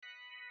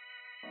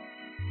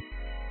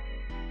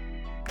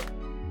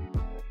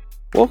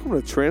Welcome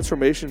to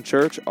Transformation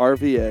Church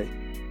RVA.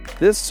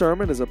 This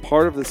sermon is a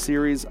part of the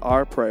series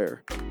Our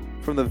Prayer.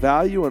 From the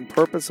value and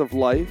purpose of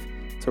life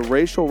to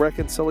racial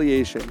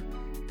reconciliation,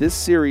 this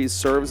series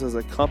serves as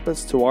a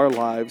compass to our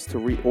lives to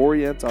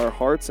reorient our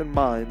hearts and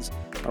minds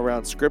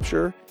around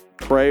Scripture,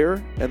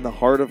 prayer, and the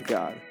heart of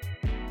God.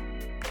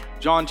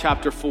 John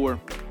chapter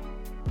 4.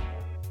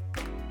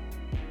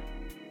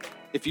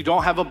 If you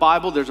don't have a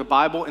Bible, there's a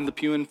Bible in the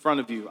pew in front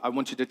of you. I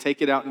want you to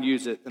take it out and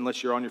use it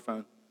unless you're on your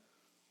phone.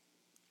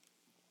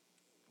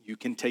 You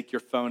can take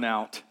your phone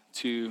out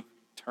to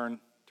turn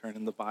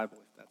in the Bible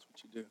if that's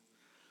what you do.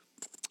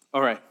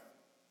 All right.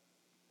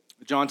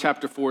 John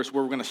chapter 4 is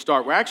where we're going to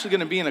start. We're actually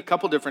going to be in a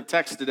couple different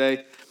texts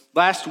today.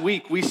 Last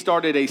week, we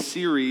started a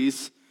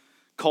series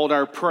called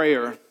Our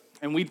Prayer,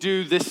 and we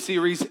do this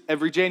series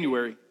every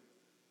January.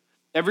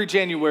 Every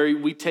January,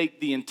 we take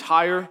the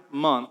entire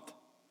month,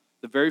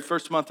 the very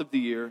first month of the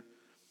year,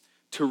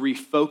 to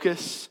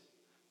refocus,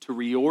 to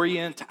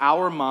reorient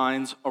our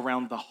minds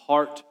around the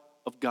heart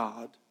of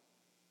God.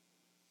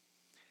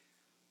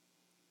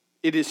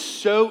 It is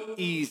so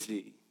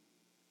easy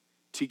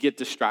to get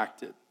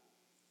distracted.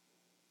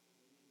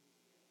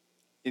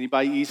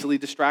 Anybody easily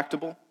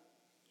distractible?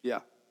 Yeah,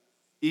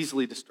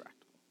 easily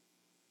distractible.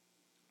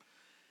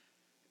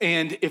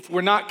 And if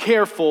we're not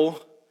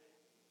careful,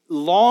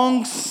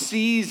 long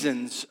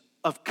seasons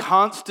of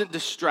constant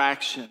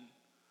distraction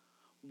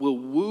will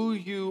woo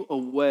you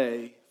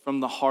away from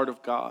the heart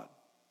of God.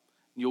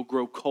 You'll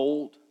grow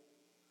cold,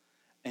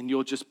 and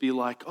you'll just be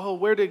like, oh,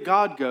 where did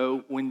God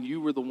go when you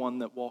were the one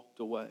that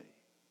walked away?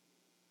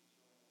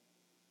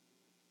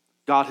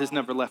 God has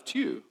never left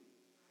you.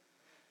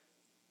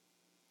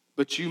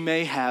 But you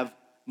may have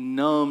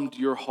numbed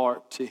your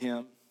heart to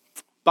him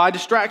by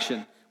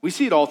distraction. We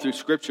see it all through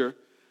Scripture.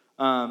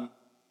 But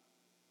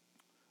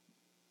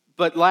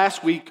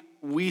last week,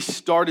 we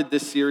started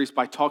this series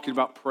by talking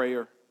about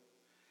prayer.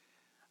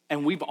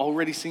 And we've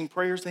already seen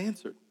prayers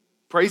answered.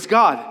 Praise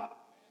God.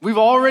 We've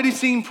already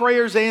seen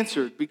prayers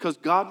answered because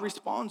God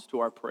responds to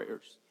our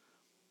prayers.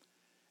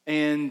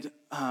 And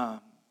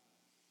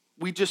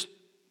we just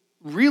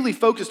really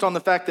focused on the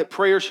fact that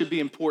prayer should be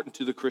important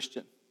to the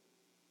Christian.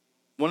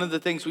 One of the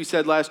things we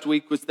said last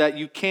week was that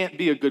you can't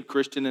be a good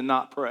Christian and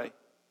not pray.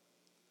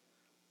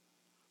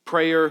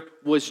 Prayer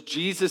was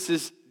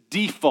Jesus'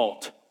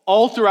 default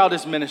all throughout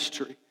his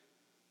ministry.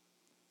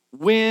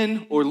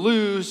 Win or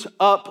lose,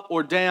 up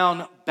or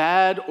down,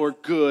 bad or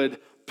good,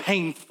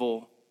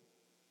 painful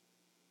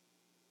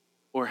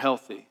or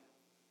healthy.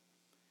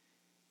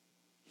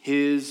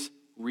 His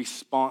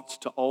response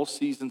to all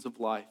seasons of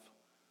life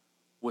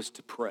was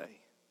to pray,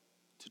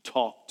 to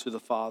talk to the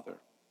Father.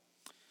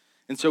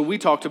 And so we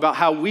talked about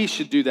how we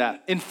should do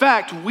that. In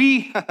fact,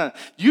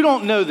 you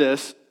don't know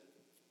this,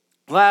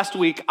 last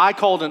week I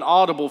called an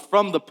audible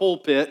from the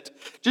pulpit,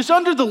 just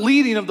under the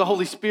leading of the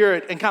Holy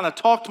Spirit, and kind of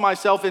talked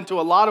myself into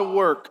a lot of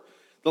work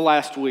the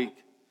last week.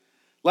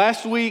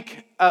 Last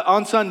week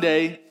on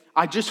Sunday,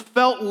 I just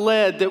felt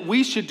led that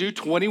we should do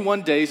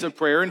 21 days of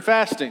prayer and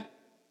fasting.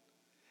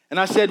 And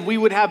I said we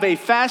would have a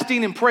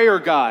fasting and prayer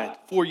guide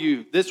for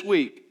you this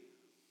week.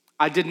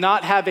 I did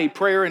not have a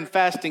prayer and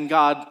fasting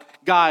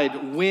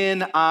guide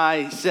when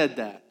I said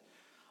that.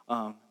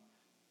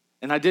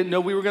 And I didn't know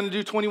we were going to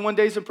do 21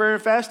 days of prayer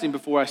and fasting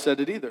before I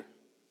said it either.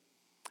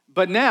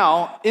 But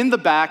now, in the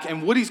back,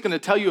 and Woody's going to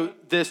tell you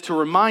this to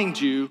remind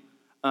you,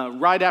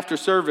 right after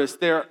service,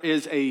 there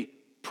is a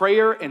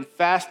prayer and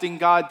fasting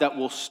guide that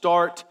will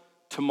start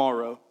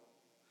tomorrow.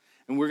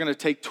 And we're going to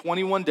take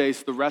 21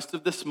 days, the rest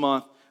of this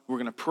month. We're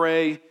going to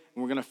pray and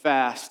we're going to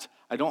fast.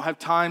 I don't have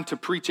time to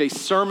preach a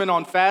sermon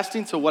on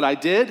fasting, so what I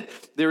did,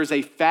 there is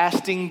a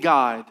fasting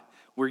guide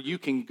where you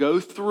can go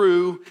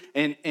through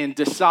and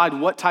decide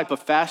what type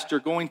of fast you're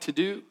going to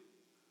do.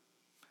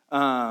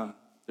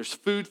 There's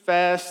food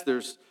fast,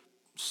 there's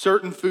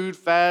certain food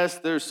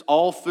fast, there's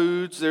all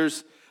foods,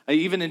 there's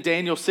even in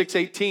Daniel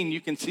 6:18, you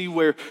can see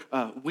where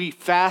we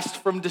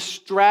fast from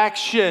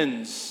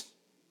distractions.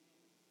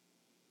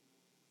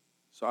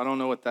 So I don't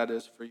know what that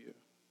is for you.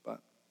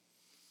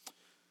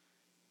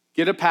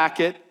 Get a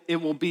packet.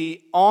 It will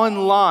be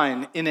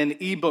online in an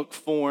ebook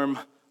form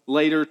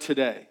later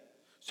today.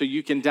 So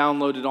you can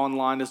download it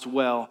online as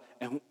well.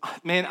 And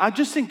man, I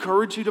just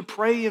encourage you to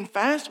pray and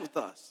fast with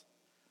us.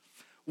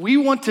 We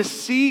want to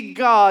see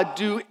God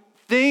do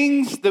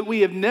things that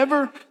we have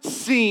never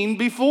seen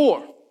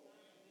before.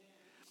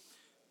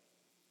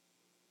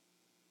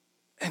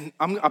 And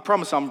I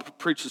promise I'm going to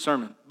preach the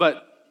sermon.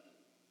 But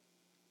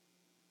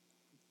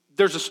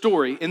there's a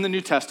story in the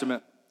New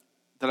Testament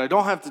that I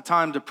don't have the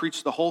time to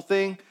preach the whole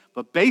thing,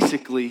 but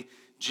basically,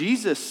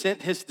 Jesus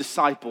sent his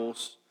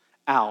disciples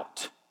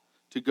out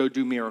to go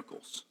do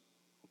miracles,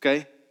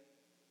 okay?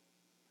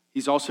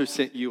 He's also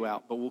sent you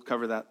out, but we'll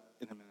cover that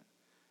in a minute.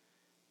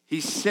 He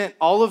sent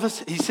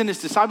his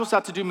disciples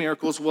out to do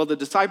miracles. Well, the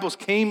disciples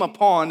came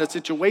upon a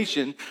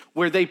situation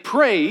where they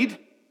prayed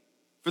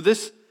for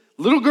this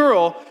little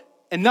girl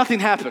and nothing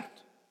happened.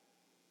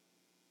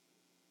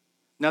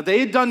 Now,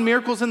 they had done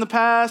miracles in the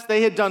past.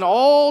 They had done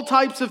all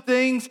types of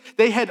things.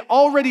 They had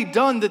already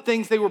done the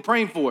things they were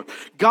praying for.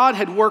 God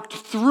had worked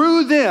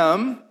through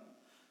them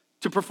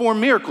to perform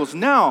miracles.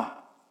 Now,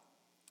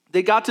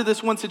 they got to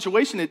this one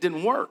situation, it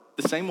didn't work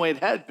the same way it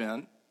had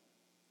been.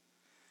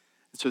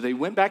 So they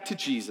went back to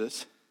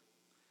Jesus.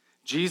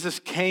 Jesus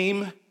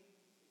came,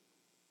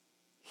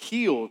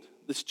 healed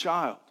this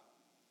child.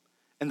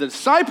 And the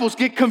disciples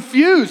get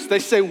confused. They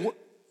say,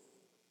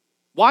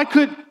 why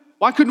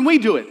couldn't we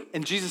do it?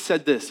 And Jesus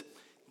said this,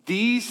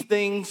 these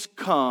things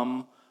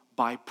come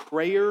by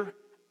prayer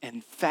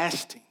and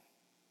fasting.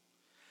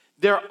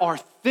 There are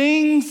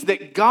things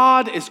that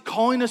God is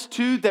calling us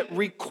to that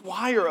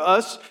require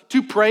us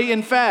to pray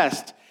and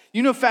fast.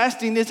 You know,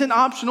 fasting isn't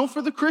optional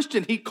for the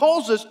Christian. He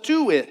calls us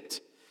to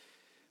it.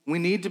 We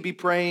need to be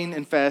praying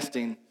and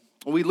fasting.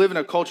 We live in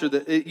a culture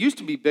that it used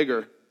to be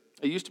bigger.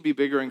 It used to be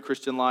bigger in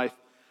Christian life.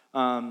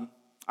 I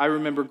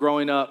remember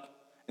growing up,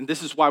 and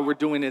this is why we're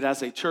doing it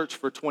as a church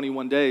for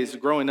 21 days.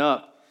 Growing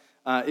up,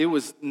 it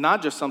was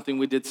not just something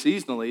we did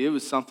seasonally. It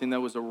was something that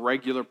was a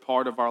regular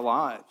part of our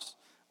lives.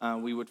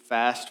 We would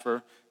fast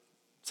for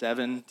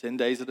 7, 10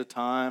 days at a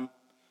time.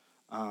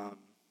 And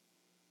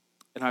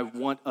I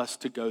want us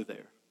to go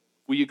there.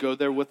 Will you go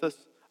there with us?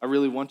 I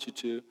really want you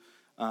to.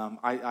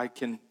 I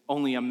can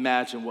only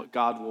imagine what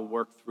God will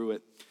work through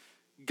it.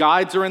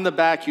 Guides are in the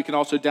back. You can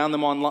also download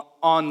them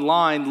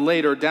online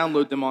later.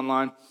 Download them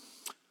online.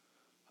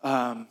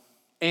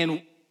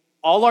 And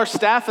all our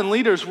staff and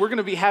leaders, we're going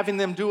to be having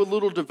them do a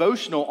little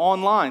devotional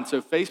online.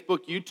 So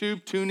Facebook,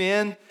 YouTube, tune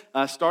in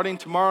starting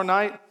tomorrow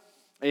night.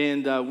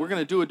 And we're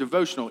going to do a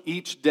devotional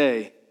each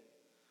day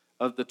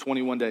of the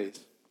 21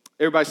 days.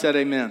 Everybody said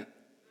amen.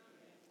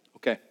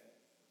 Okay.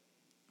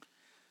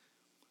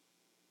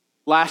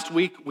 Last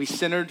week, we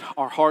centered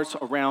our hearts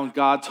around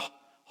God's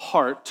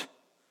heart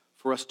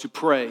for us to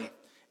pray.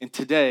 And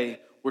today,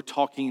 we're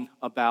talking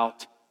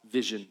about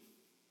vision.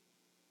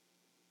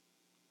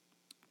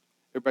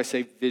 Everybody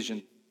say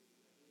vision.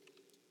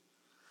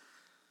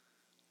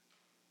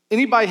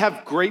 Anybody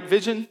have great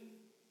vision?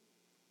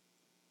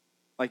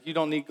 Like you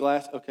don't need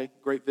glass? Okay,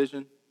 great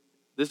vision.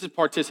 This is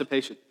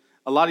participation.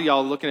 A lot of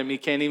y'all looking at me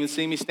can't even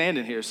see me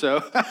standing here,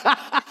 so.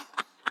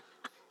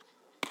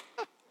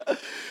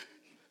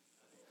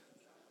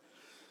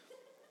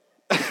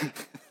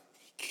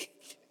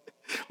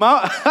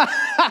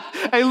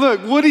 Hey,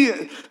 look, Woody,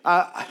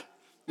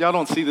 y'all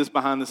don't see this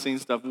behind the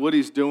scenes stuff.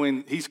 Woody's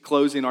he's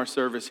closing our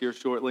service here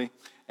shortly.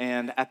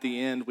 And at the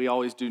end, we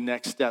always do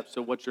next steps.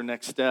 So what's your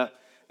next step?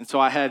 And so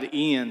I had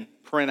Ian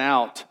print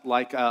out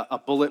like a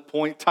bullet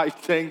point type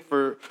thing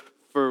for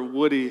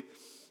Woody,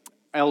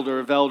 elder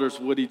of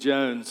elders, Woody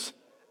Jones.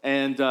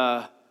 And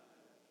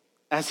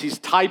as he's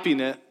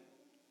typing it,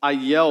 I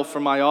yell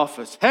from my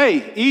office,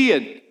 hey,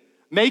 Ian,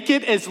 make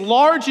it as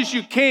large as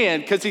you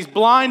can because he's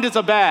blind as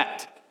a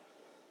bat.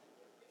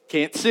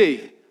 Can't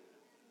see.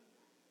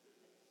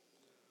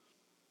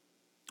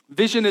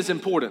 Vision is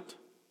important.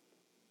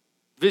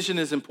 Vision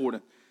is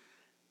important.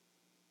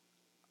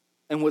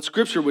 And what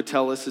Scripture would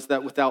tell us is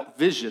that without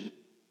vision,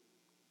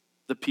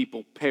 the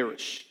people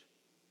perish.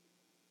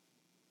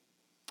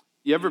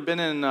 You ever been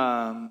in,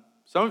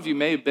 some of you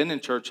may have been in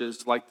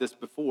churches like this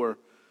before,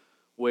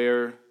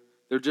 where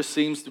there just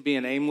seems to be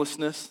an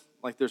aimlessness,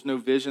 like there's no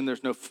vision,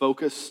 there's no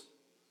focus.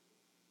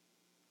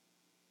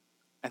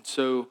 And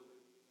so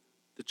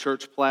the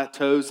church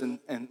plateaus and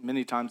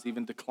many times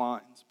even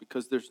declines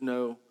because there's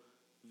no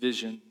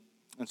vision.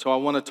 And so I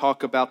want to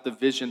talk about the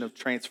vision of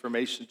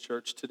Transformation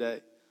Church today.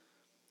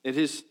 It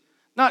has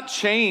not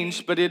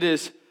changed, but it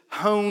is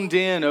honed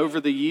in over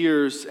the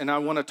years. And I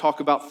want to talk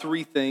about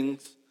 3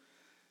 things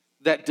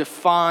that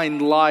define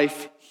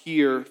life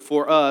here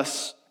for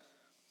us.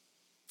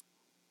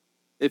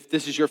 If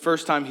this is your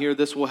first time here,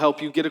 this will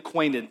help you get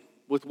acquainted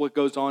with what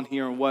goes on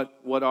here and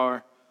what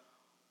our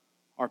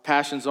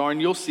passions are.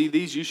 And you'll see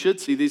these, you should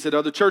see these at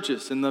other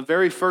churches. And the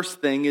very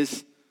first thing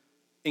is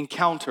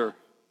encounter.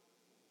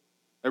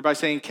 Everybody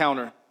say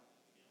encounter.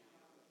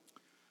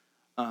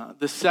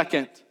 The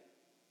second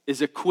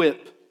is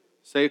equip.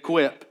 Say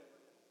equip.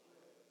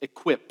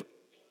 Equip.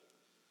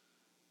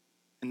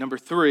 And number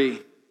 3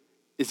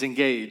 is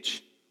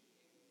engage.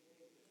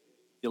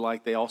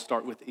 They all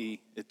start with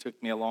E. It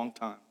took me a long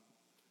time.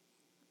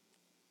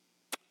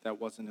 That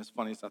wasn't as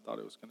funny as I thought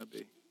it was going to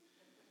be.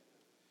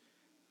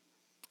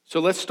 So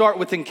let's start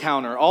with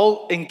encounter.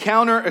 All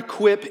encounter,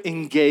 equip,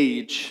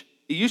 engage.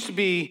 It used to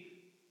be,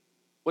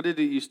 what did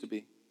it used to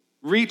be?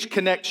 Reach,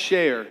 connect,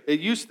 share.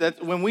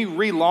 When we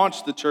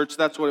relaunched the church,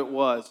 that's what it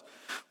was.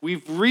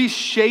 We've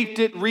reshaped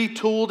it,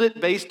 retooled it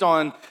based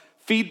on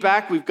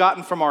feedback we've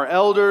gotten from our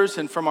elders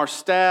and from our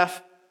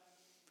staff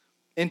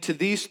into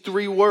these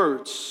 3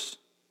 words.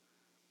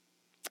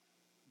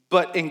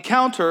 But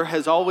encounter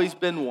has always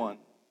been one.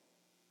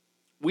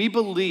 We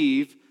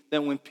believe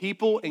that when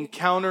people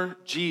encounter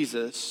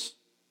Jesus,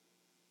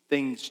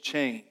 things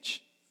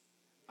change.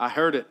 I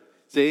heard it.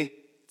 See,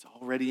 it's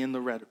already in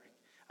the rhetoric.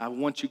 I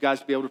want you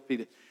guys to be able to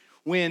repeat it.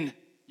 When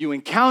you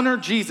encounter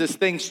Jesus,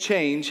 things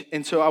change.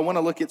 And so I want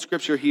to look at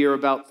scripture here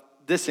about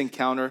this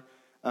encounter.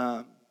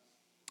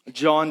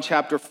 John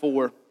chapter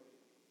 4.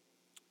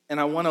 And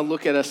I want to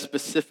look at a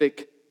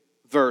specific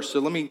verse. So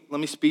let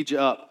me speed you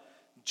up.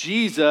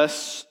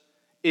 Jesus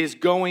is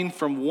going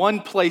from one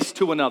place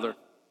to another.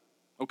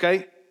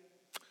 Okay?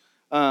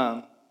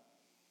 At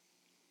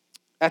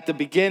the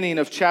beginning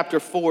of chapter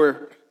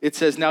 4, it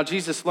says, "Now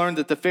Jesus learned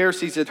that the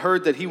Pharisees had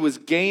heard that he was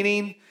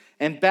gaining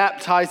and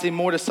baptizing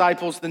more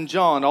disciples than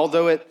John,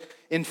 although it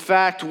in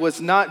fact was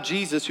not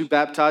Jesus who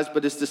baptized,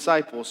 but his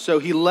disciples. So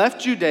he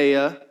left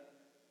Judea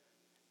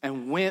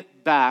and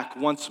went back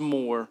once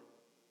more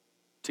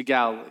to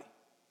Galilee."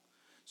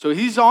 So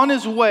he's on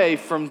his way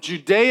from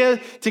Judea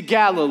to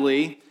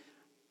Galilee,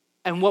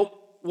 and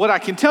what I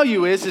can tell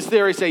you is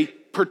there is a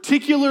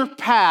particular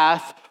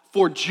path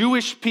for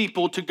Jewish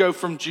people to go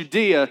from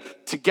Judea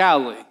to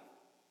Galilee.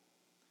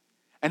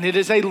 And it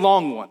is a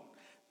long one.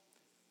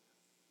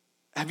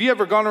 Have you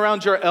ever gone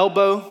around your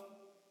elbow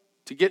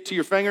to get to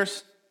your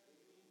fingers?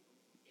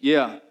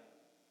 Yeah.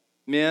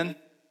 Men,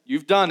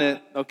 you've done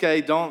it, okay?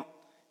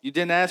 You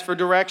didn't ask for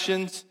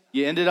directions.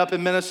 You ended up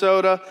in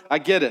Minnesota. I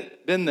get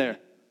it. Been there.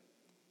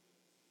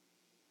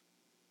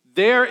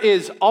 There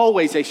is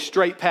always a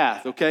straight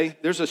path, okay?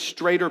 There's a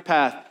straighter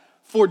path.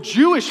 For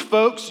Jewish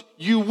folks,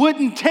 you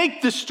wouldn't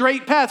take the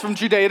straight path from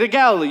Judea to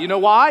Galilee. You know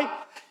why?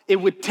 It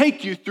would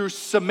take you through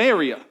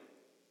Samaria.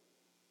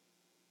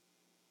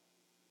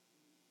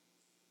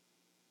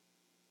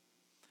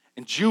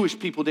 And Jewish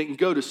people didn't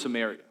go to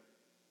Samaria.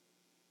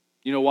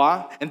 You know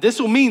why? And this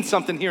will mean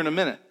something here in a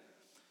minute.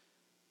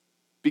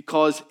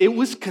 Because it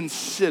was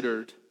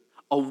considered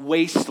a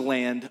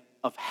wasteland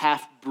of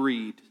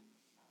half-breed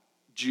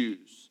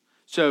Jews.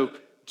 So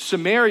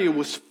Samaria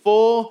was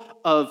full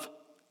of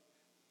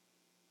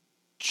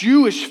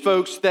Jewish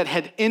folks that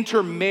had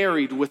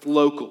intermarried with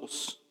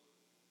locals,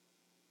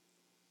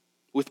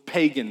 with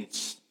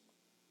pagans.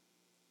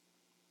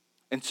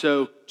 And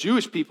so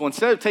Jewish people,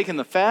 instead of taking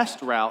the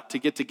fast route to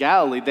get to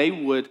Galilee, they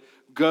would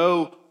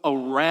go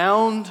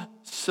around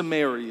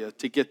Samaria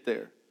to get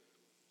there.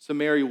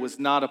 Samaria was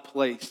not a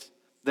place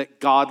that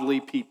godly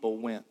people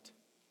went.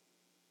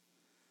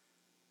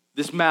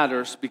 This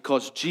matters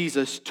because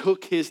Jesus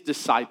took his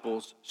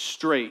disciples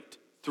straight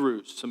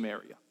through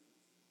Samaria.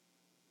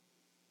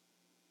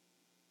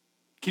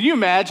 Can you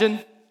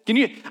imagine?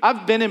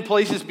 I've been in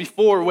places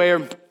before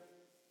where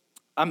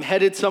I'm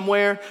headed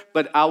somewhere,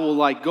 but I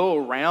will go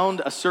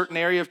around a certain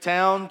area of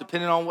town,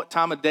 depending on what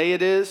time of day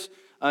it is,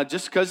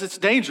 just because it's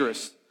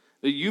dangerous.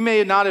 You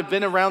may not have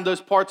been around those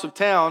parts of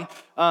town,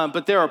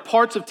 but there are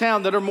parts of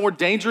town that are more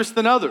dangerous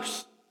than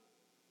others,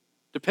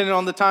 depending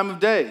on the time of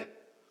day.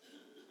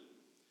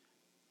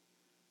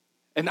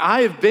 And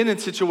I have been in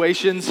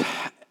situations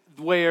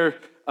where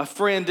a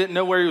friend didn't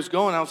know where he was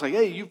going. I was like,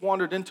 "Hey, you've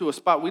wandered into a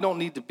spot. We don't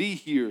need to be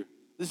here.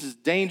 This is a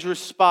dangerous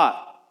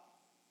spot."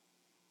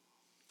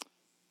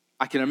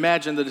 I can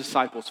imagine the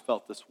disciples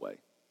felt this way.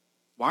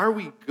 Why are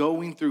we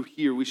going through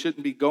here? We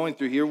shouldn't be going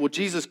through here. Well,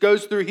 Jesus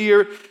goes through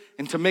here,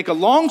 and to make a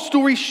long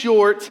story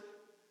short,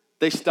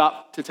 they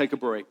stop to take a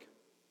break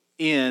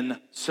in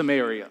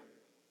Samaria.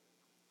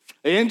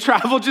 They didn't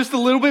travel just a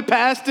little bit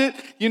past it,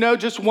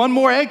 just one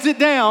more exit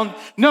down.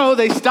 No,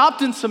 they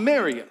stopped in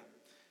Samaria,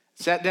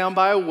 sat down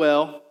by a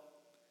well,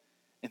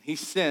 and he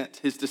sent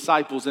his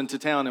disciples into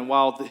town. And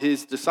while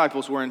his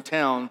disciples were in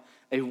town,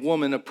 a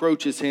woman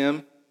approaches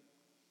him,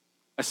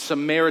 a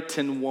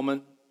Samaritan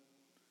woman.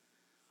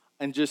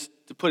 And just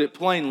to put it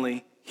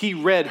plainly, he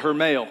read her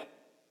mail.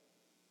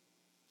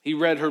 He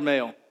read her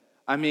mail.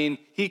 I mean,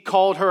 he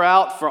called her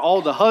out for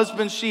all the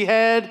husbands she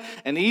had,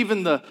 and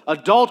even the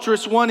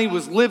adulterous one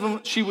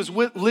she was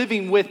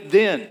living with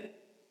then.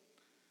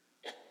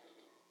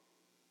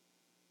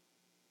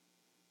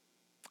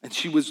 And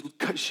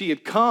she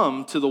had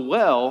come to the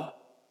well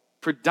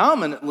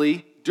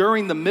predominantly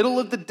during the middle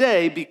of the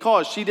day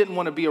because she didn't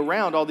want to be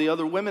around all the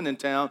other women in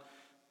town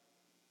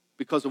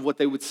because of what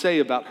they would say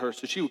about her.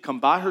 So she would come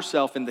by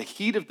herself in the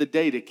heat of the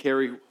day to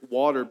carry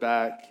water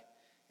back.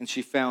 And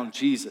she found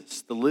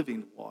Jesus, the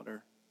living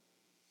water.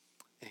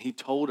 And he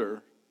told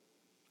her,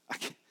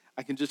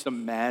 I can just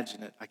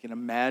imagine it. I can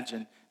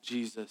imagine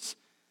Jesus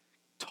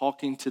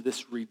talking to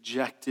this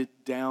rejected,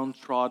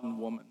 downtrodden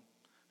woman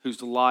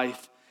whose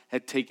life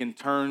had taken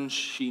turns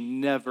she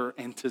never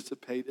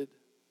anticipated.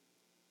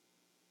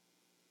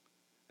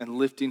 And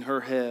lifting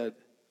her head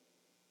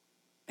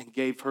and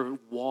gave her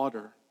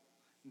water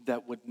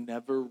that would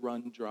never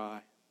run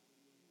dry.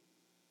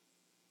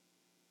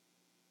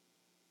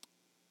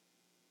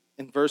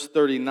 In verse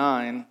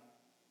 39,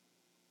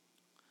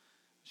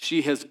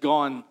 she has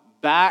gone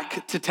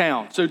back to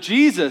town. So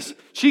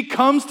she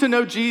comes to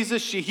know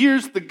Jesus. She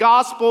hears the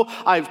gospel.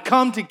 I've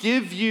come to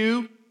give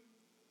you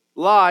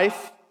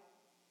life,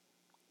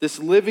 this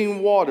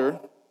living water.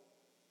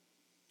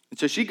 And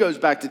so she goes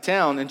back to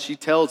town and she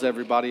tells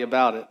everybody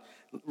about it.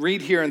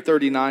 Read here in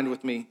 39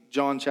 with me,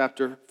 John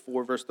chapter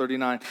 4, verse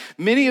 39.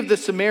 Many of the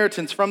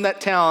Samaritans from that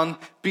town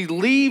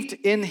believed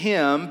in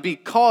him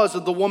because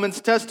of the woman's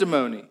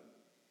testimony,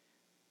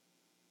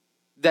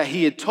 that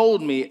he had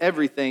told me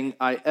everything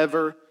I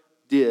ever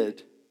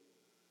did.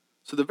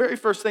 So the very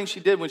first thing she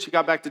did when she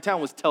got back to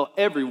town was tell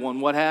everyone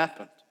what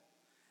happened.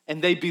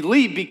 And they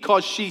believed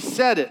because she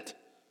said it.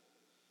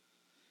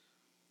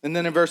 And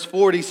then in verse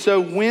 40,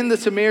 so when the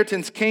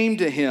Samaritans came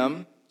to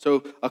him,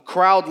 so a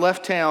crowd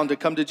left town to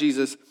come to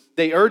Jesus,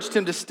 they urged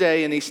him to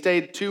stay, and he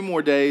stayed 2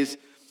 more days.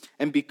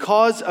 And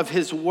because of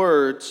his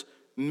words,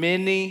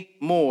 many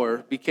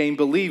more became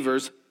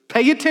believers.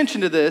 Pay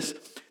attention to this.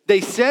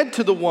 They said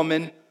to the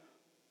woman,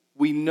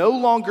 we no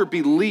longer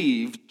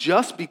believe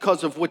just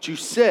because of what you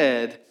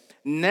said.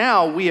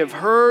 Now we have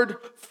heard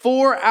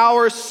for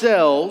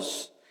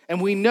ourselves,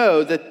 and we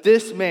know that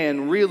this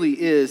man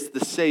really is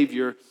the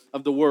Savior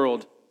of the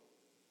world.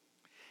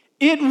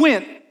 It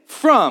went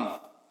from,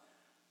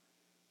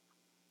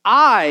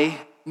 I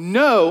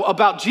know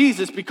about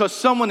Jesus because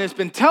someone has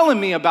been telling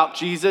me about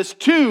Jesus,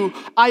 to,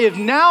 I have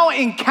now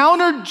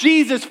encountered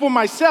Jesus for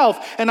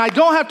myself, and I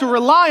don't have to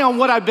rely on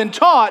what I've been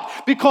taught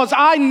because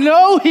I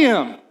know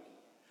him.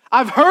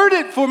 I've heard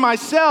it for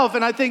myself,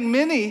 and I think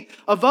many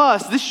of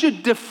us, this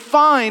should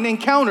define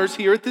encounters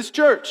here at this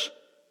church.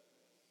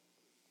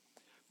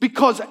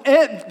 Because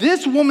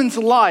this woman's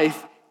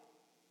life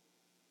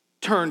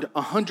turned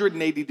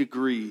 180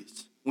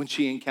 degrees when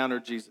she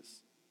encountered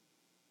Jesus.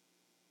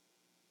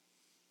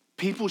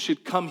 People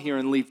should come here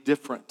and leave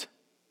different.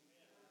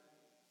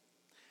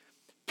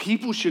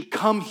 People should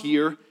come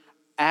here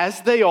as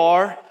they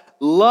are,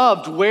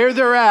 loved where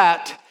they're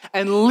at,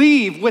 and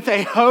leave with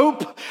a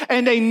hope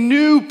and a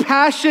new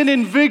passion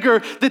and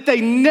vigor that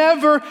they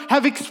never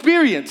have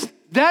experienced.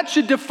 That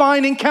should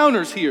define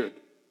encounters here.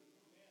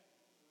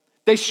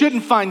 They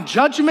shouldn't find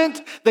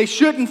judgment. They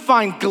shouldn't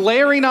find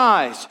glaring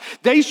eyes.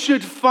 They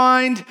should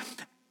find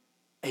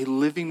a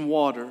living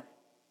water.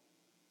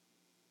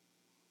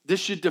 This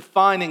should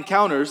define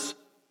encounters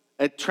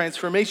at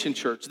Transformation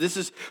Church. This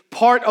is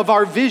part of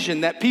our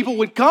vision, that people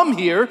would come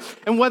here,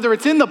 and whether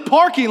it's in the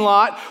parking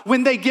lot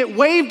when they get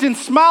waved and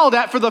smiled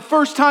at for the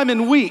first time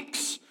in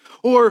weeks,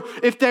 or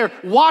if they're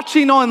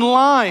watching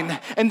online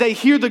and they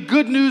hear the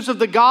good news of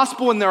the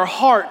gospel and their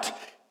heart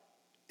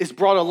is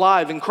brought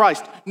alive in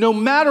Christ. No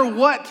matter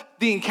what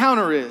the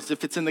encounter is,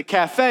 if it's in the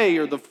cafe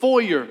or the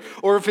foyer,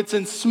 or if it's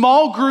in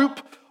small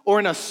group or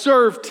in a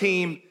serve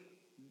team,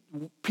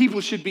 people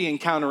should be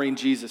encountering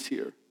Jesus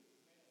here.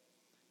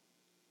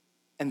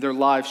 And their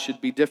lives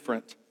should be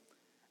different.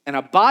 And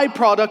a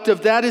byproduct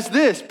of that is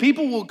this.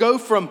 People will go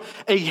from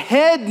a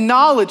head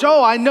knowledge,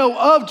 oh, I know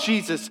of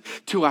Jesus,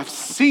 to I've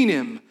seen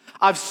him.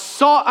 I've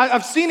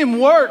seen him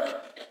work.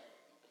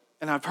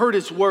 And I've heard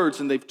his words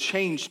and they've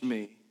changed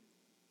me.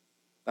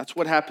 That's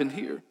what happened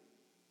here.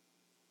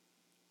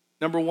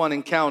 Number 1,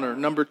 encounter.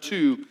 Number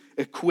 2,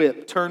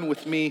 equip. Turn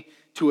with me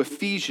to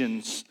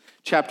Ephesians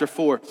chapter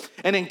 4.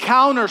 An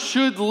encounter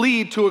should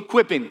lead to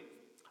equipping.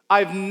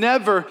 I've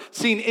never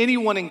seen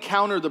anyone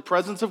encounter the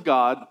presence of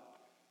God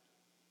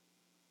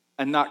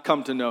and not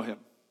come to know him.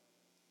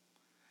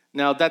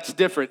 Now that's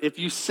different. If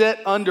you sit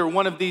under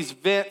one of these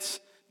vents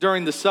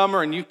during the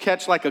summer and you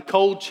catch like a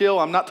cold chill,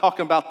 I'm not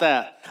talking about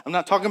that. I'm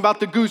not talking about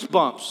the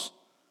goosebumps.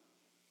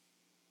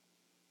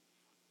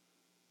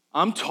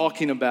 I'm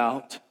talking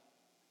about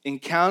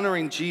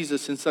encountering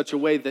Jesus in such a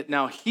way that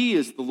now he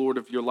is the Lord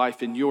of your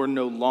life and you're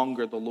no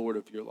longer the Lord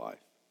of your life.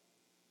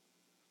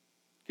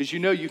 Because you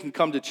know you can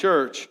come to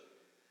church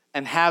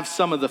and have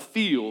some of the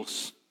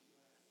feels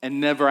and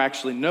never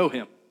actually know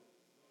him.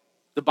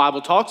 The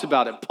Bible talks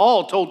about it.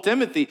 Paul told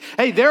Timothy,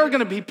 hey, there are going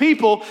to be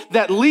people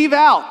that leave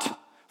out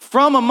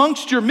from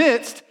amongst your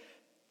midst,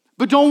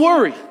 but don't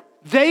worry.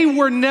 They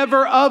were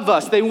never of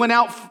us. They went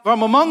out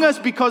from among us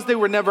because they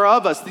were never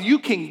of us. You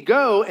can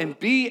go and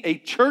be a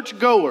church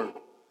goer,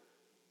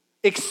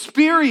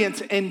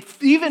 experience and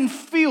even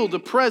feel the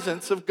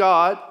presence of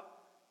God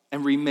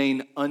and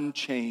remain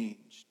unchanged.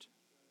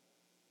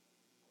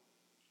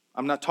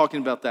 I'm not talking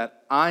about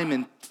that.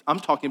 I'm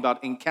talking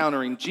about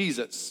encountering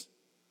Jesus.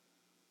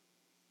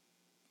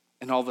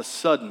 And all of a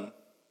sudden,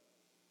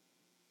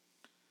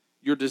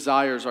 your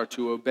desires are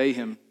to obey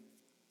him.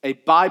 A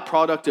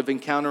byproduct of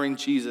encountering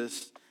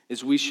Jesus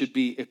is we should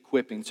be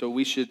equipping. So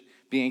we should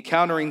be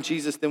encountering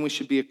Jesus, then we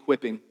should be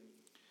equipping.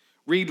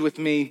 Read with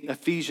me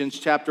Ephesians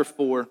chapter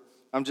 4.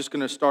 I'm just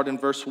going to start in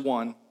verse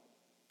 1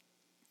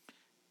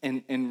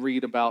 and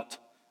read about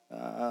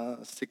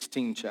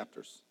 16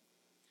 chapters.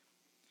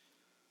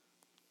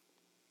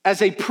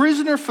 As a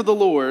prisoner for the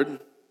Lord,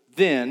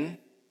 then,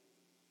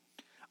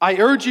 I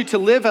urge you to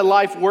live a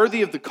life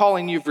worthy of the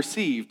calling you've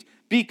received.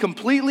 Be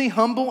completely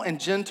humble and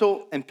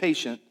gentle and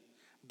patient,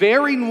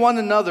 bearing one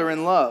another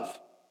in love.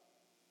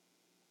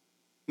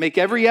 Make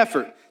every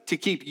effort to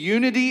keep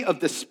unity of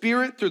the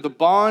Spirit through the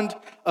bond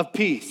of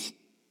peace.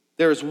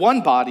 There is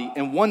one body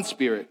and one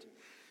Spirit,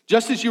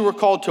 just as you were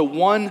called to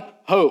one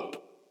hope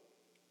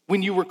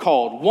when you were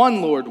called,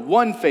 one Lord,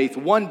 one faith,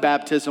 one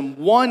baptism,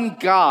 one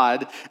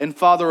God and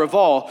Father of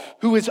all,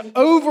 who is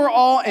over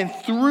all and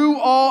through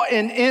all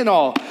and in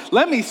all.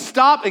 Let me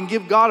stop and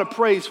give God a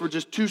praise for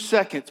just 2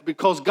 seconds,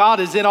 because God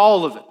is in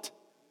all of it.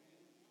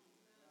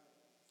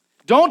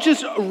 Don't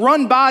just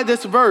run by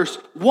this verse.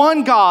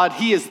 One God,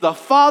 he is the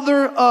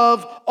Father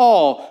of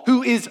all,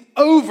 who is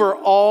over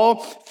all,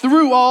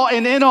 through all,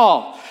 and in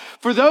all.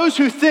 For those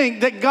who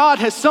think that God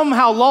has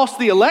somehow lost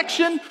the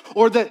election,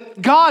 or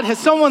that God has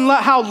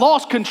somehow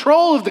lost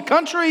control of the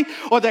country,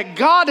 or that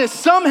God has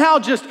somehow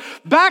just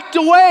backed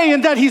away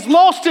and that he's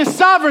lost his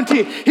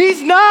sovereignty,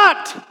 he's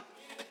not.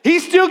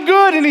 He's still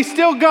good and he's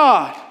still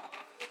God.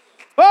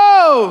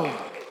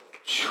 Oh,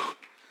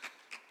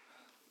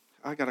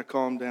 I gotta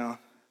calm down.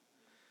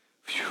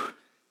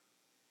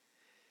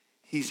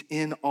 He's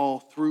in all,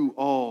 through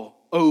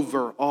all,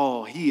 over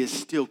all. He is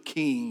still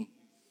king.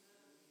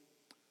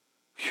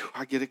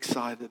 I get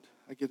excited.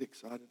 I get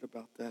excited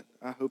about that.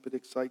 I hope it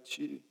excites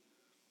you.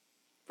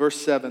 Verse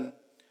 7,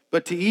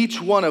 but to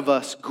each one of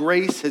us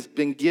grace has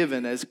been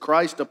given as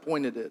Christ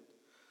appointed it.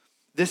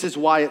 This is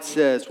why it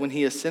says, when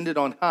he ascended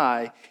on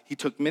high, he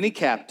took many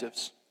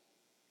captives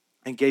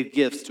and gave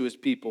gifts to his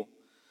people.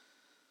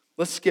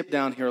 Let's skip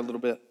down here a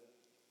little bit.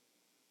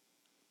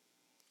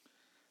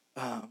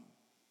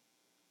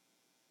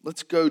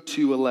 Let's go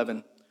to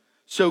 11.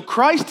 So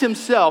Christ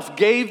himself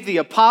gave the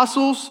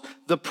apostles,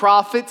 the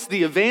prophets,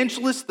 the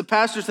evangelists, the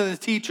pastors, and the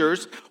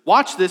teachers,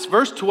 watch this,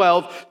 verse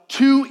 12,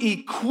 to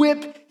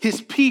equip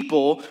his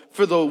people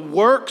for the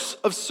works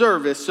of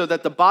service so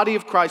that the body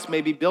of Christ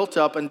may be built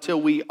up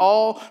until we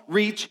all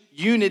reach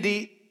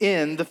unity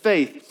in the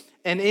faith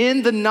and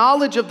in the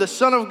knowledge of the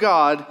Son of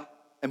God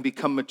and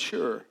become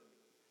mature,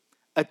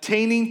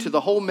 attaining to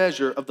the whole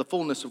measure of the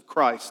fullness of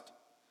Christ.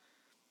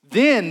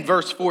 Then,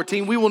 verse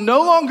 14, we will no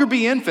longer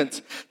be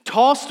infants,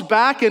 tossed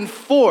back and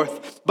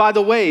forth by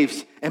the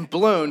waves and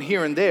blown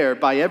here and there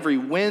by every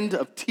wind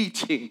of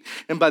teaching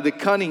and by the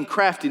cunning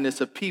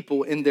craftiness of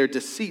people in their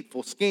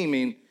deceitful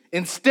scheming.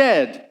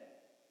 Instead,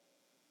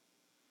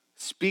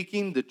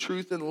 speaking the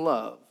truth in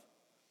love,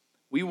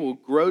 we will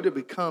grow to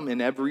become in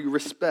every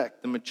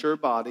respect the mature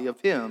body of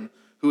him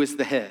who is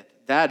the head,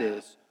 that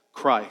is,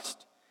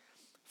 Christ.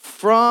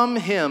 From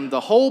him, the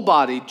whole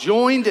body,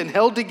 joined and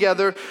held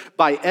together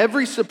by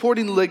every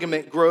supporting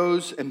ligament,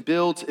 grows and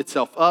builds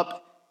itself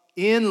up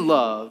in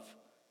love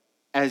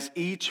as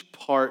each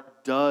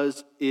part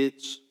does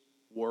its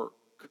work.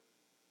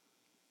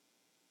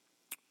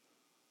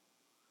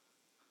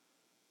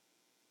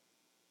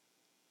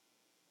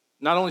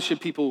 Not only should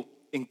people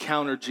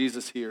encounter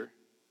Jesus here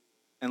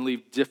and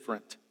leave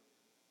different,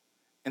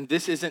 and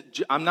this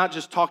isn't, I'm not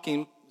just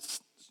talking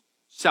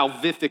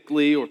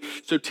salvifically or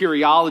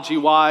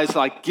soteriology-wise,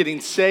 like getting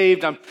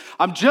saved.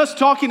 I'm just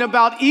talking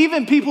about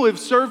even people who have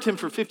served him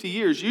for 50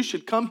 years. You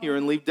should come here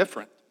and leave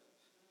different.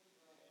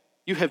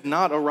 You have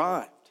not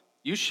arrived.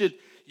 You should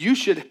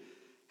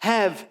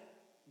have,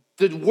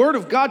 the word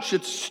of God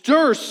should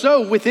stir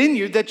so within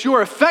you that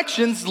your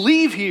affections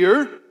leave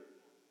here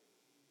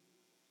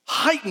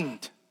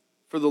heightened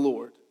for the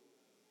Lord.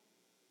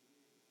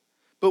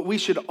 But we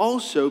should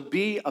also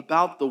be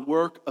about the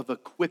work of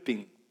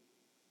equipping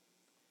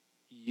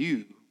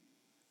you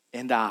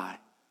and I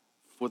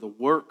for the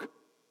work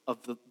of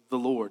the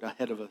Lord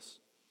ahead of us.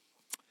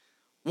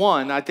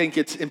 One, I think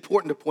it's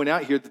important to point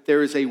out here that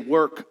there is a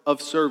work of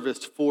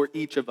service for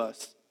each of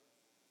us.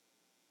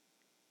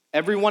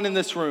 Everyone in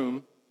this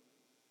room,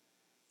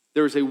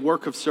 there is a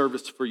work of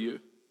service for you.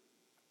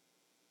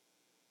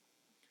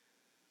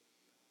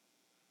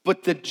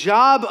 But the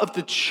job of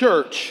the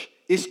church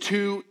is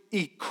to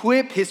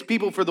equip his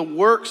people for the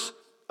works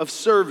of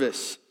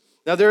service.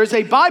 Now, there is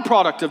a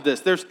byproduct of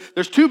this. There's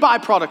two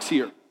byproducts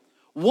here.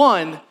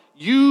 One,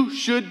 you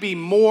should be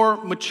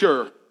more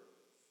mature.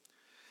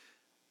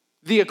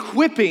 The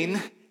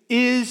equipping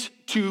is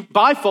to,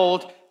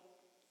 bifold,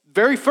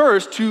 very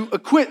first, to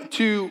equip,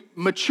 to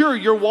mature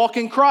your walk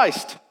in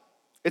Christ.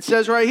 It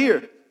says right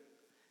here,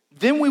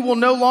 then we will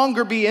no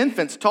longer be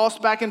infants,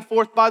 tossed back and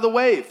forth by the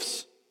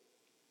waves.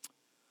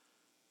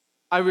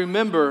 I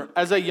remember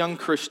as a young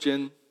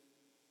Christian,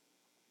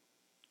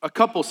 a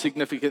couple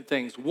significant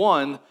things.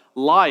 One,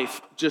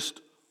 life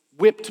just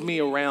whipped me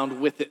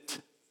around with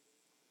it.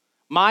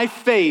 My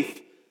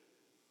faith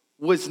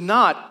was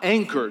not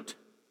anchored.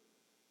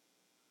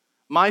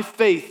 My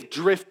faith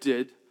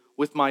drifted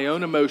with my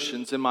own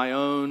emotions and my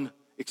own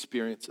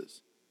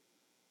experiences.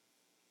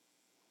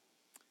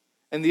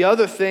 And the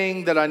other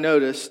thing that I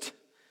noticed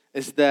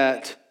is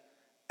that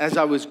as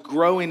I was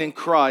growing in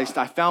Christ,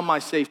 I found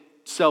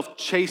myself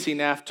chasing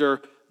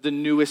after the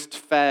newest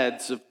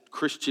fads of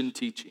Christian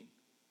teaching.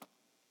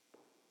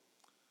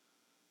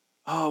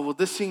 Oh, well,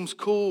 this seems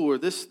cool, or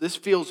this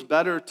feels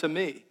better to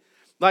me.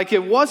 Like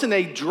it wasn't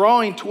a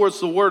drawing towards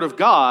the Word of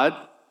God.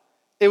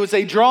 It was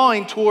a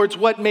drawing towards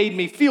what made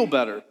me feel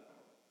better.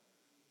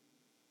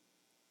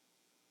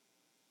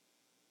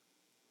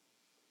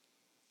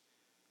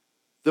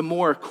 The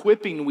more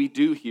equipping we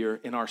do here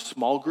in our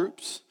small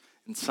groups,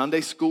 in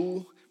Sunday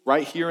school,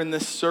 right here in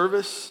this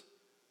service,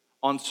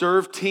 on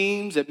serve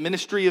teams, at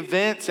ministry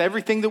events,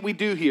 everything that we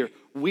do here,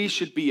 we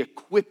should be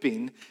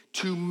equipping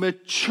to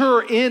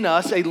mature in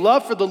us a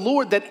love for the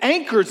Lord that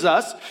anchors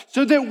us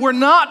so that we're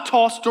not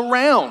tossed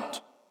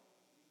around.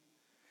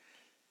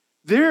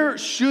 There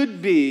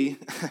should be,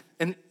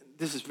 and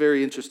this is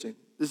very interesting.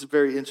 This is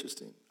very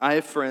interesting. I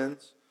have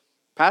friends,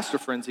 pastor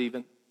friends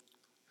even,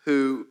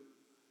 who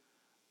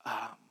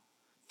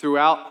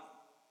throughout,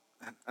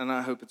 and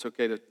I hope it's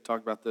okay to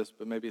talk about this,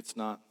 but maybe it's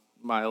not.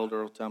 My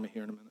elder will tell me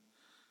here in a minute.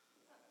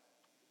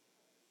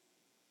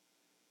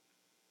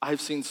 I've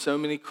seen so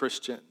many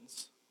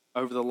Christians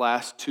over the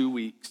last 2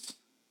 weeks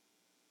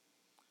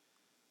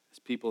as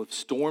people have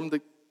stormed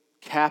the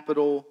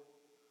Capitol,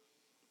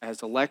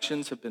 as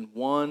elections have been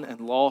won and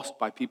lost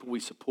by people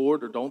we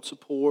support or don't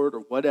support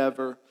or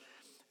whatever.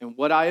 And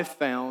what I have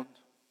found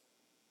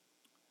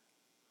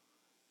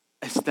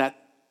is that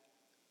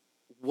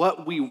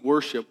what we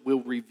worship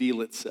will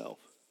reveal itself.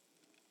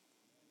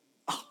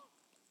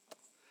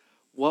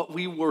 What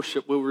we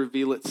worship will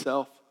reveal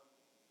itself.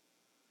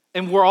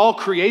 And we're all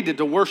created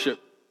to worship.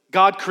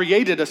 God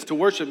created us to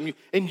worship.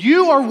 And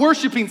you are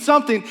worshiping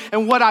something.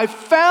 And what I've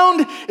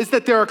found is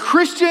that there are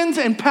Christians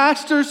and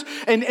pastors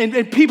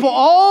and people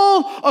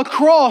all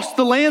across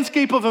the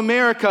landscape of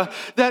America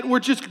that were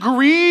just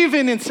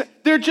grieving. And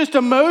their just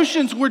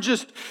emotions were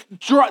just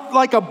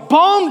like a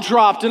bomb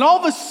dropped. And all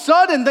of a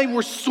sudden they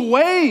were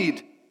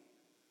swayed.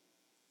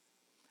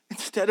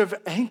 Instead of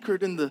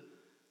anchored in the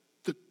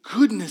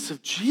goodness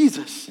of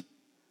Jesus.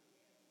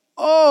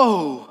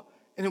 Oh,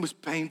 and it was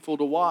painful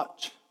to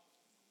watch.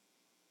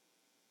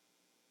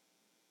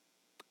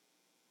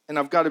 And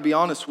I've got to be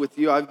honest with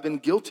you, I've been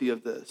guilty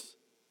of this.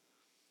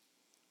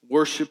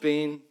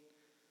 Worshiping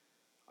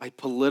a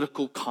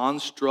political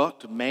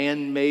construct,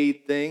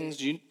 man-made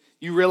things. You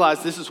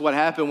realize this is what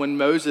happened when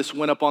Moses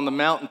went up on the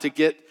mountain to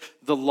get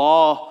the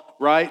law,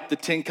 right? The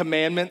 10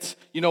 Commandments.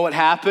 You know what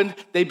happened?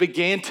 They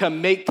began to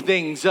make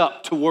things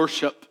up to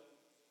worship.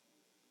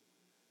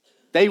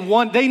 They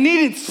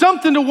needed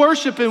something to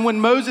worship, and when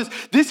Moses,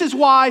 this is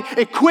why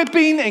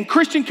equipping and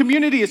Christian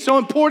community is so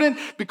important,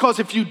 because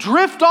if you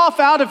drift off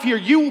out of here,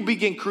 you will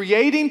begin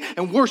creating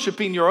and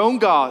worshiping your own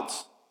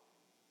gods.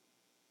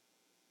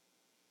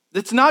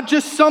 It's not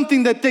just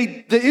something that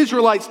the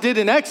Israelites did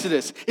in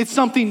Exodus. It's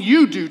something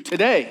you do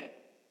today.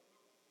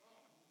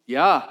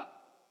 Yeah.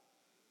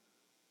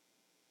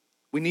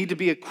 We need to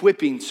be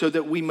equipping so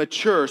that we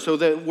mature, so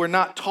that we're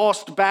not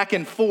tossed back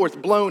and forth,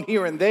 blown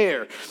here and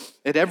there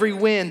at every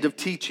wind of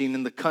teaching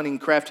and the cunning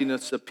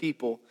craftiness of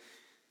people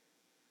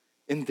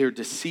in their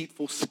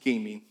deceitful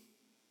scheming.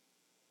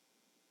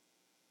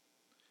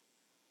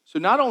 So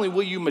not only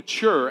will you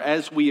mature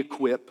as we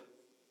equip,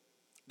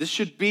 this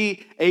should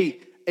be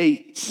a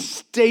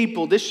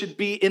staple. This should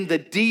be in the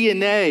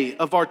DNA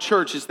of our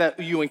church, is that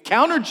you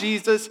encounter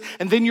Jesus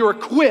and then you're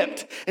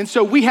equipped. And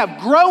so we have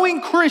growing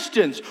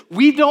Christians.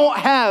 We don't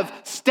have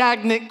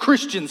stagnant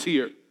Christians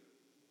here.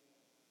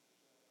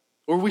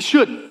 Or we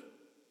shouldn't.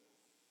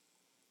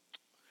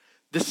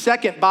 The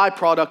second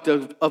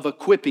byproduct of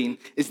equipping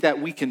is that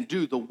we can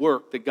do the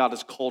work that God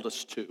has called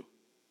us to.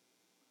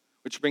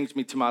 Which brings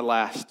me to my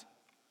last.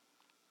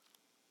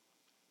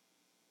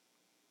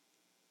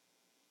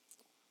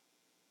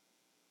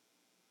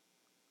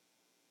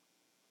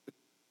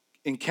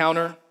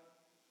 Encounter,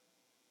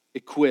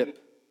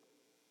 equip,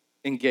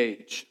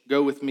 engage.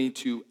 Go with me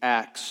to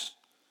Acts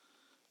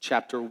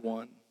chapter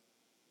 1.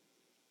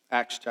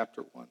 Acts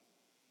chapter 1.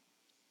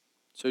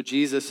 So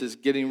Jesus is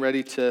getting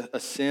ready to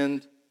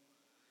ascend.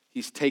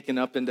 He's taken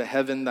up into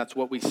heaven. That's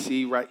what we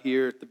see right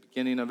here at the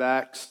beginning of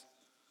Acts.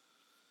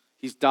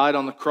 He's died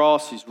on the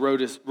cross. He's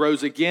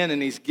rose again,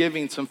 and he's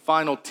giving some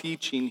final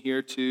teaching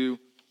here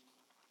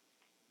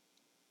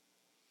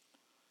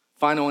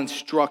final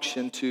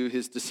instruction to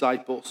his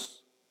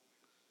disciples.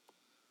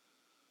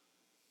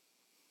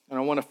 And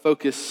I want to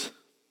focus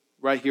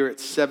right here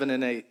at 7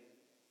 and 8.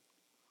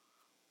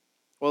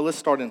 Well, let's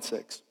start in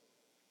 6.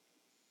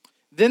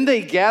 Then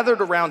they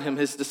gathered around him,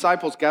 his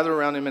disciples gathered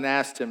around him and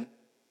asked him,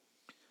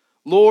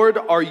 Lord,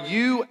 are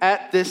you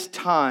at this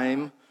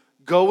time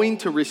going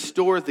to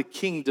restore the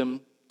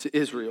kingdom to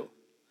Israel?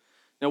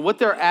 Now, what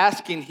they're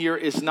asking here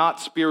is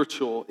not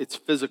spiritual, it's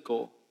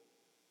physical.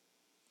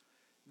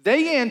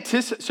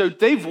 So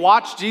they've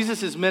watched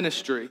Jesus'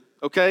 ministry,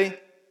 okay?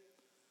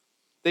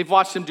 They've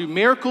watched him do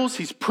miracles.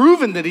 He's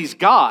proven that he's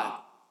God.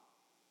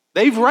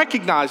 They've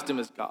recognized him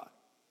as God.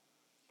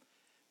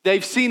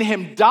 They've seen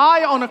him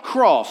die on a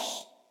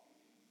cross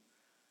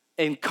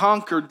and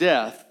conquer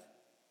death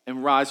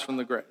and rise from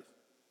the grave.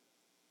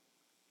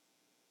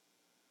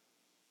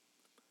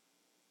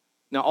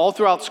 Now, all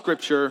throughout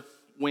Scripture,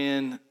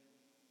 when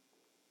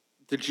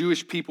the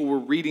Jewish people were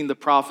reading the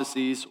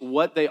prophecies,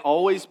 what they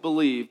always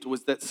believed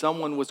was that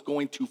someone was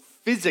going to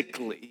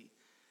physically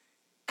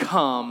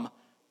come,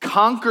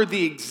 conquer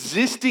the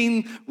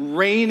existing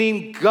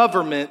reigning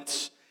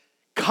governments,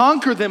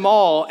 conquer them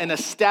all, and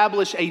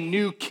establish a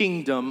new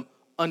kingdom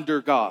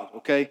under God,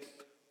 okay?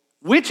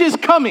 Which is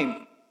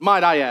coming,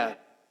 might I add.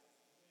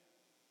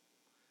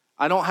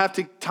 I don't have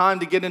time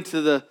to get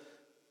into the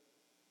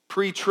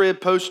pre-trib,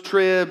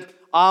 post-trib,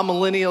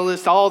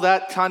 millennialist, all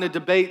that kind of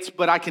debates,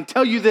 but I can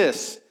tell you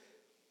this.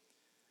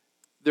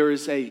 There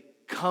is a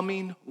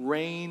coming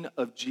reign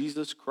of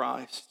Jesus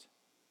Christ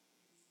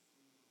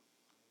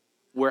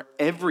where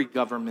every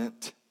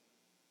government,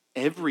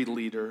 every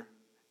leader,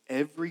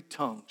 every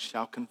tongue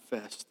shall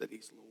confess that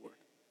he's Lord.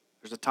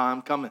 There's a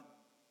time coming.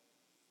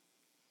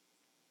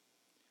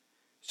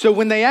 So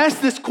when they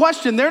ask this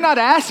question, they're not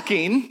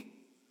asking,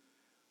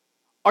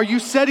 are you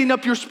setting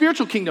up your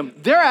spiritual kingdom?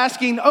 They're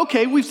asking,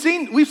 okay, we've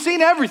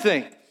seen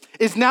everything.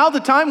 Is now the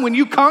time when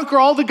you conquer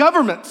all the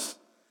governments?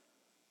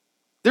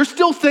 They're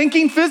still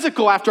thinking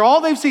physical. After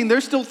all they've seen,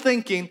 they're still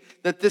thinking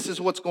that this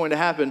is what's going to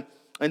happen.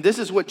 And this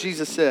is what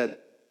Jesus said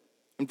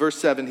in verse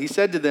 7. He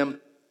said to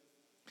them,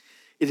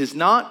 it is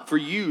not for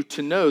you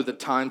to know the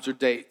times or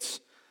dates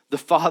the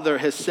Father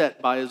has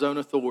set by his own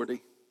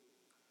authority.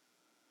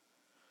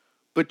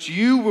 But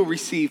you will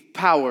receive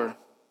power.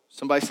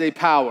 Somebody say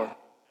power.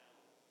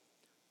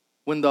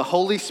 When the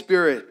Holy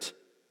Spirit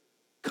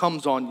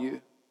comes on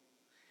you.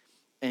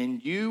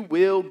 And you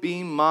will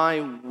be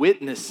my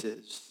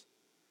witnesses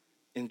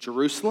in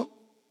Jerusalem.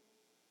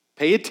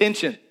 Pay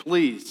attention,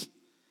 please.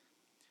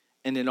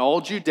 And in all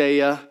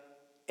Judea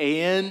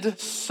and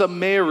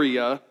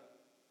Samaria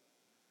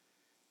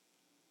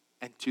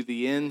and to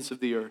the ends of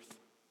the earth.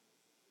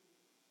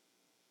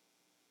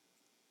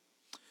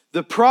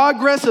 The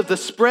progress of the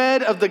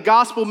spread of the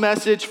gospel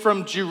message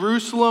from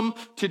Jerusalem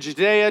to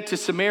Judea to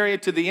Samaria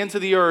to the ends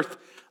of the earth,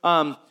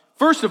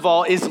 first of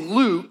all, is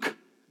Luke.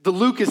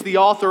 Luke is the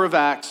author of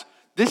Acts.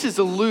 This is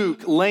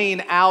Luke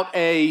laying out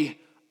a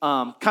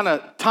kind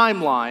of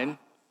timeline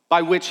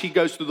by which he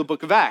goes through the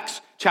book of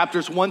Acts.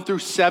 Chapters 1 through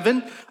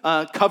 7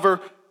 cover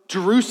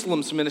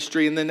Jerusalem's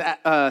ministry, and then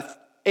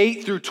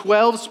 8 through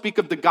 12 speak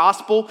of the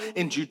gospel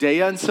in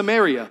Judea and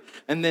Samaria.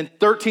 And then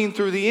 13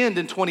 through the end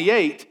in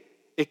 28,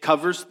 it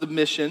covers the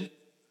mission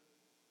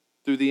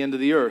through the end of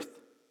the earth,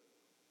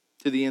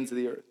 to the ends of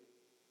the earth.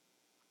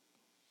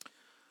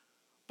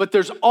 But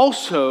there's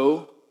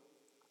also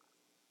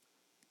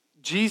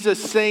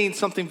Jesus saying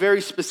something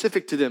very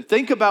specific to them.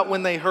 Think about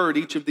when they heard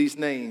each of these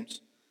names.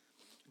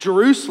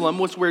 Jerusalem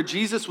was where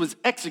Jesus was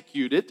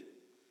executed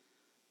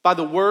by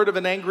the word of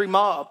an angry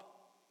mob.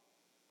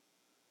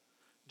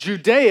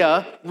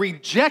 Judea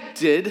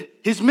rejected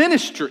his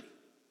ministry.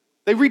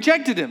 They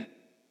rejected him.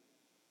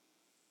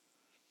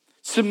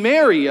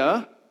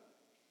 Samaria,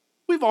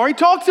 we've already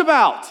talked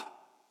about.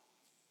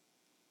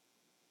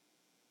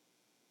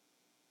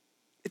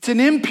 It's an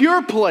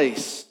impure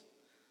place.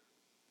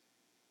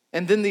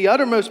 And then the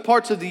uttermost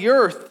parts of the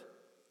earth,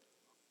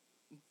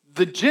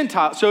 the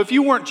Gentile. So if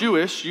you weren't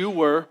Jewish, you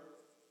were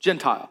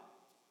Gentile.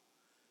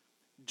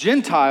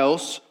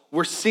 Gentiles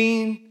were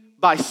seen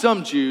by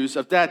some Jews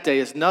of that day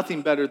as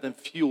nothing better than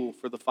fuel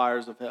for the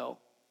fires of hell.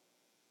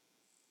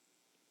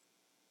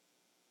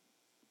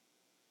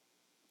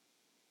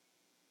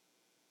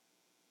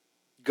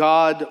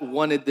 God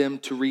wanted them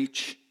to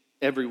reach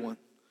everyone.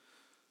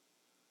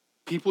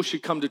 People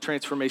should come to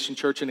Transformation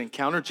Church and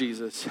encounter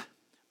Jesus,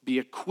 be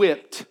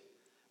equipped,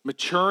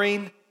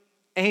 maturing,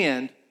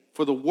 and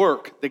for the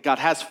work that God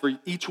has for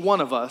each one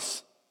of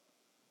us.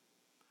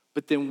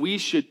 But then we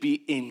should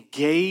be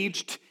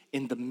engaged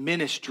in the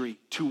ministry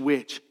to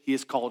which he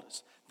has called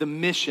us, the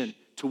mission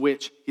to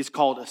which he's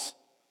called us.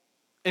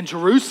 In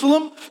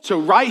Jerusalem, so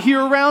right here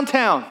around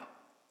town.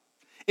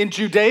 In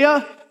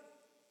Judea,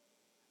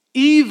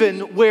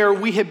 even where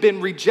we have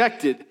been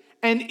rejected.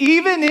 And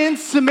even in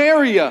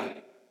Samaria,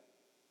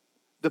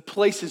 the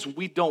places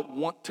we don't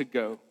want to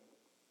go.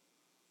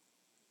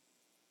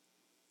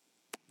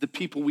 The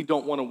people we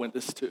don't want to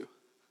witness to.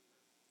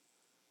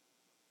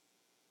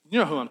 You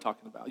know who I'm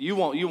talking about. You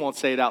won't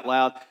say it out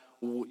loud.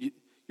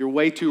 You're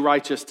way too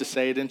righteous to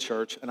say it in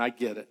church, and I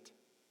get it.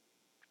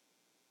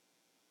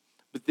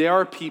 But there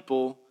are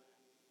people,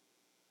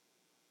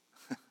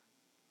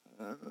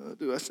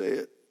 do I say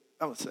it?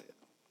 I'm going to say it.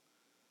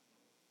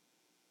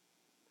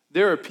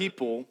 There are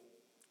people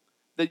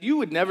that you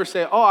would never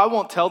say, oh, I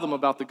won't tell them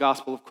about the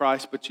gospel of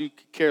Christ, but you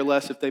could care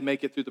less if they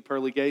make it through the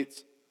pearly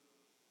gates.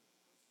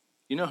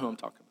 You know who I'm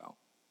talking about.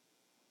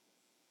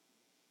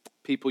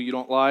 People you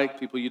don't like,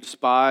 people you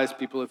despise,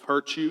 people who have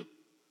hurt you.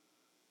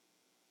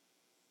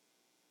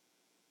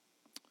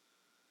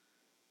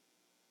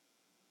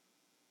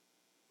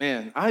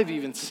 Man, I've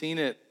even seen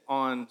it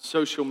on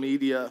social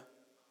media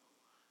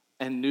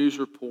and news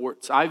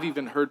reports. I've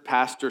even heard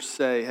pastors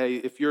say, hey,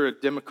 if you're a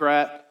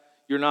Democrat,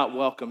 you're not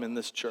welcome in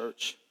this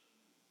church.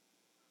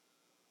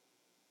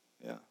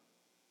 Yeah.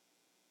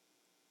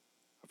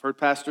 I've heard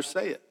pastors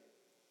say it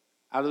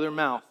out of their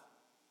mouth.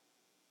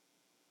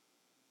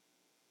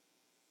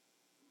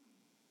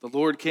 The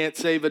Lord can't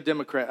save a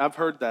Democrat. I've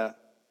heard that.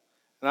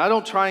 And I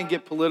don't try and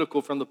get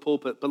political from the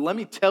pulpit, but let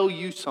me tell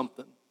you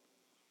something.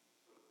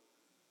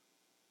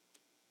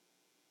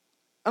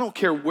 I don't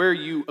care where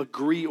you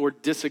agree or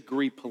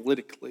disagree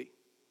politically.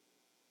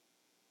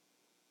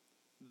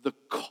 The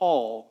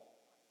call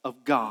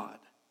of God,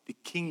 the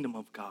kingdom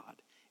of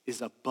God,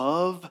 is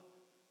above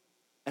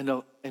and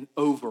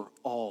over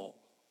all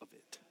of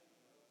it.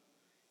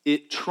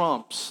 It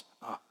trumps.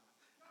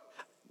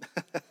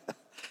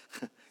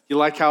 You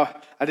like how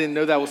I didn't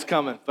know that was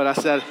coming, but I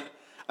said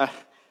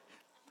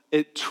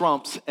it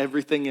trumps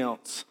everything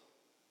else.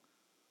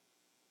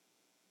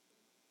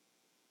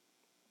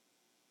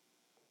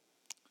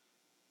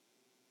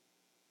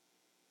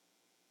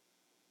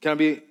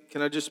 Can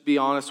I just be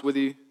honest with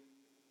you?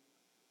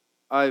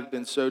 I've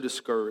been so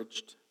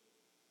discouraged.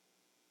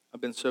 I've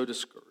been so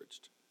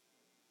discouraged.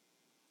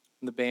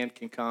 And the band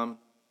can come.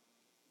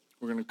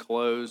 We're going to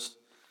close.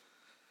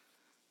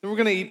 Then we're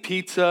going to eat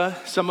pizza.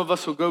 Some of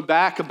us will go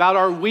back about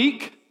our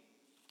week.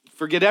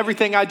 Forget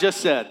everything I just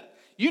said.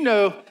 You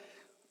know,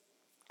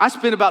 I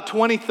spend about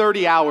 20,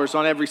 30 hours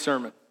on every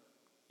sermon.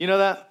 You know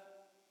that?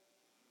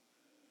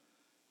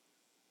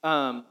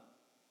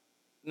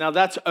 Now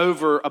that's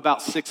over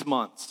about 6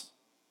 months.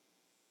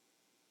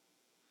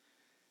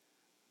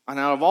 And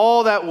out of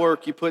all that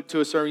work you put to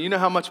a sermon, you know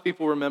how much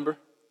people remember?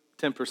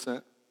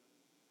 10%.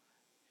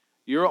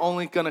 You're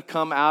only going to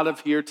come out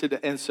of here today.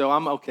 And so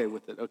I'm okay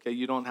with it. Okay,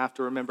 you don't have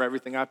to remember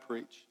everything I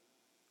preach.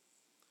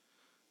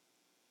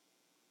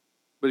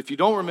 But if you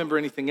don't remember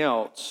anything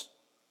else,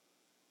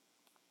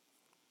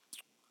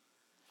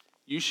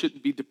 you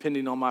shouldn't be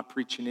depending on my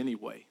preaching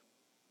anyway.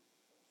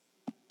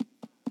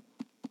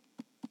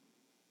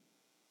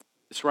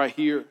 It's right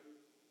here.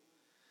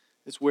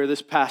 It's where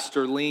this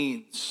pastor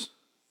leans.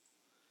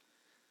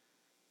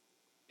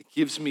 It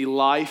gives me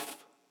life.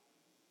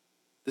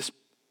 This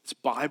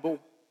Bible,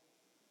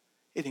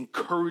 it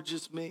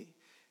encourages me.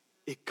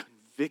 It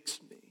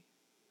convicts me.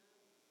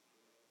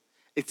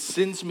 It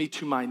sends me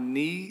to my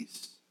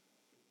knees.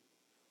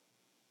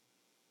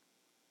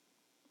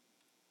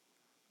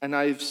 And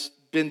I've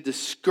been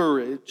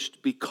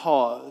discouraged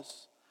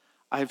because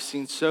I've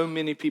seen so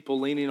many people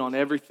leaning on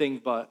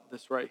everything but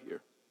this right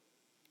here.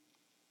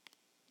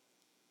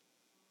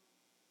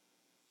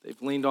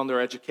 They've leaned on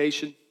their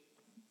education.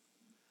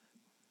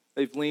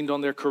 They've leaned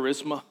on their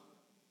charisma.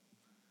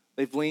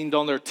 They've leaned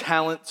on their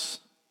talents.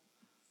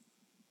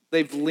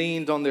 They've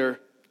leaned on their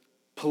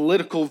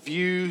political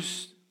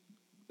views.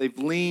 They've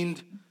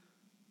leaned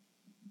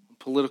on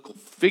political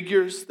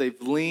figures. They've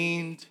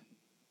leaned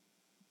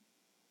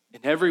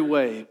in every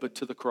way but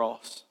to the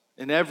cross.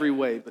 In every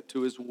way but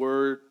to His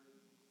Word.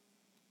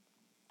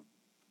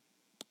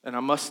 And I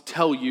must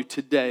tell you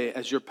today,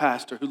 as your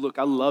pastor, who, look,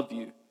 I love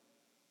you.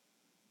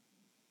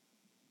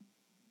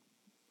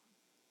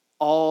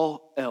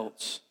 All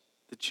else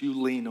that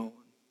you lean on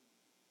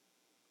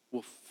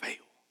will fail.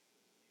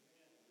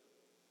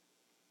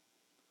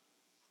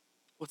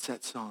 What's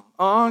that song?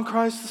 On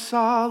Christ the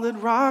solid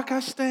rock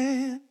I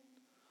stand.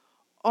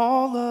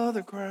 All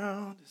other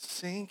ground is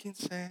sinking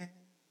sand.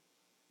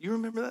 You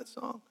remember that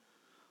song?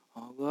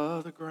 All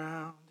other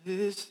ground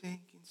is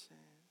sinking sand.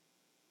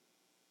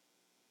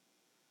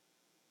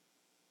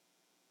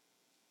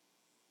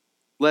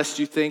 Lest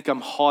you think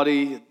I'm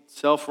haughty and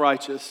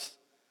self-righteous,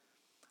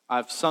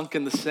 I've sunk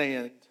in the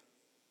sand.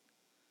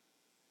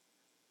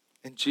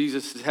 And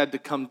Jesus has had to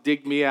come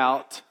dig me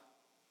out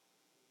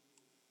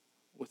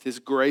with His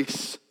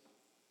grace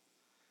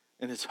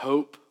and His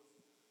hope,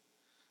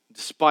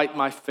 despite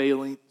my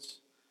failings.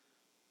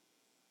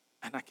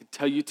 And I can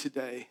tell you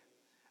today,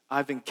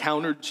 I've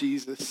encountered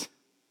Jesus.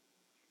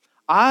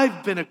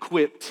 I've been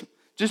equipped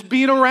just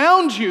being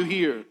around you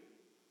here.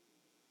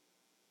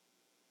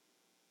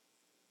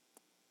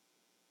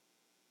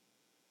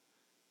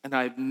 And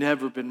I've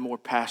never been more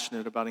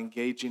passionate about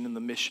engaging in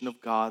the mission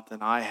of God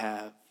than I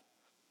have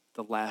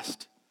the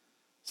last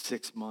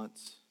 6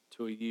 months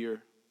to a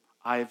year.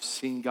 I have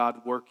seen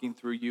God working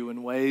through you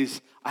in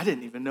ways I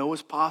didn't even know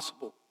was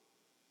possible.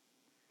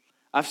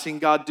 I've seen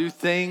God do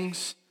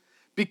things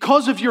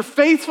because of your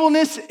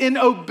faithfulness in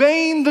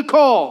obeying the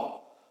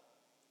call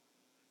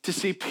to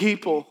see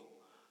people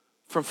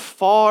from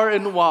far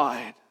and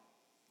wide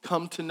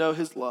come to know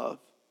His love.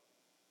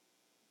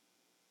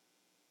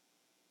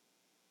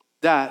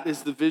 That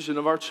is the vision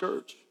of our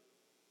church.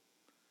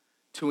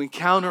 To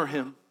encounter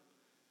Him,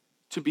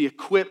 to be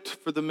equipped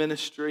for the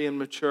ministry and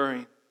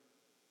maturing,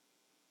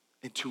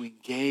 and to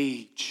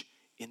engage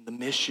in the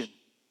mission.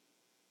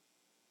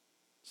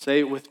 Say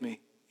it with me.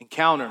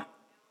 Encounter,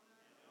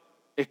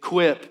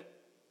 equip,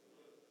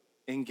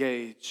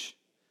 engage.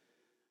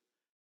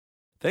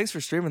 Thanks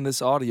for streaming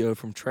this audio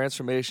from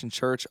Transformation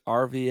Church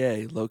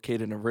RVA,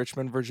 located in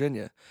Richmond,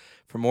 Virginia.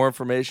 For more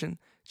information,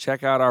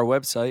 check out our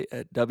website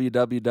at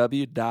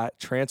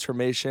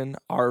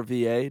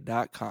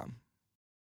www.transformationrva.com.